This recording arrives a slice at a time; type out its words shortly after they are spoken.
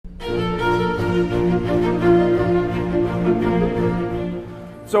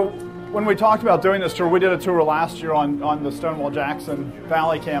So when we talked about doing this tour, we did a tour last year on the Stonewall Jackson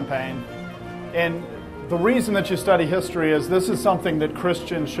Valley campaign. And the reason that you study history is this is something that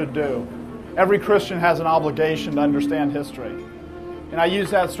Christians should do. Every Christian has an obligation to understand history. And I use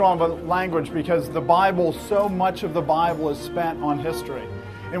that strong language because the Bible, so much of the Bible is spent on history.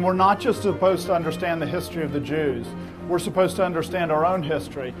 And we're not just supposed to understand the history of the Jews. We're supposed to understand our own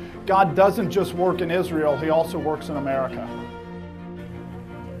history. God doesn't just work in Israel, He also works in America.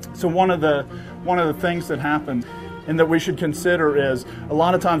 So one of the things that happens and that we should consider is a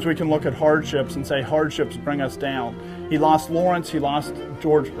lot of times we can look at hardships and say hardships bring us down. He lost Lawrence, he lost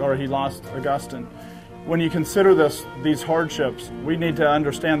he lost Augustine. When you consider these hardships, we need to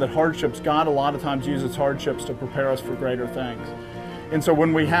understand that hardships, God a lot of times uses hardships to prepare us for greater things. And so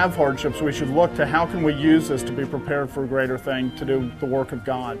when we have hardships, we should look to how can we use this to be prepared for a greater thing, to do the work of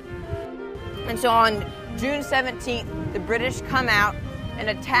God. And so on June 17th, the British come out and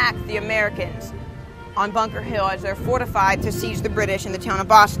attack the Americans on Bunker Hill as they're fortified to siege the British in the town of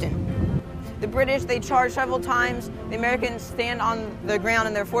Boston. The British, they charge several times. The Americans stand on the ground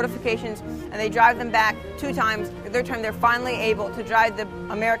in their fortifications and they drive them back 2 times. The third time they're finally able to drive the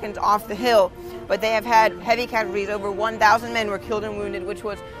Americans off the hill. But they have had heavy casualties. Over 1,000 men were killed and wounded, which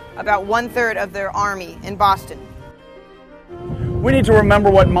was about 1/3 of their army in Boston. We need to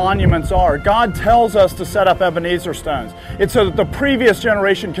remember what monuments are. God tells us to set up Ebenezer stones. It's so that the previous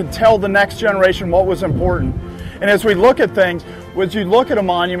generation can tell the next generation what was important. And as we look at things, as you look at a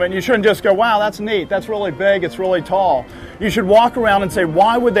monument, you shouldn't just go, wow, that's neat, that's really big, it's really tall. You should walk around and say,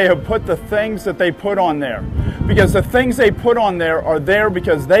 why would they have put the things that they put on there? Because the things they put on there are there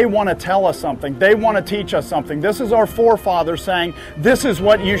because they want to tell us something. They want to teach us something. This is our forefathers saying, this is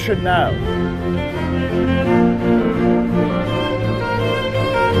what you should know.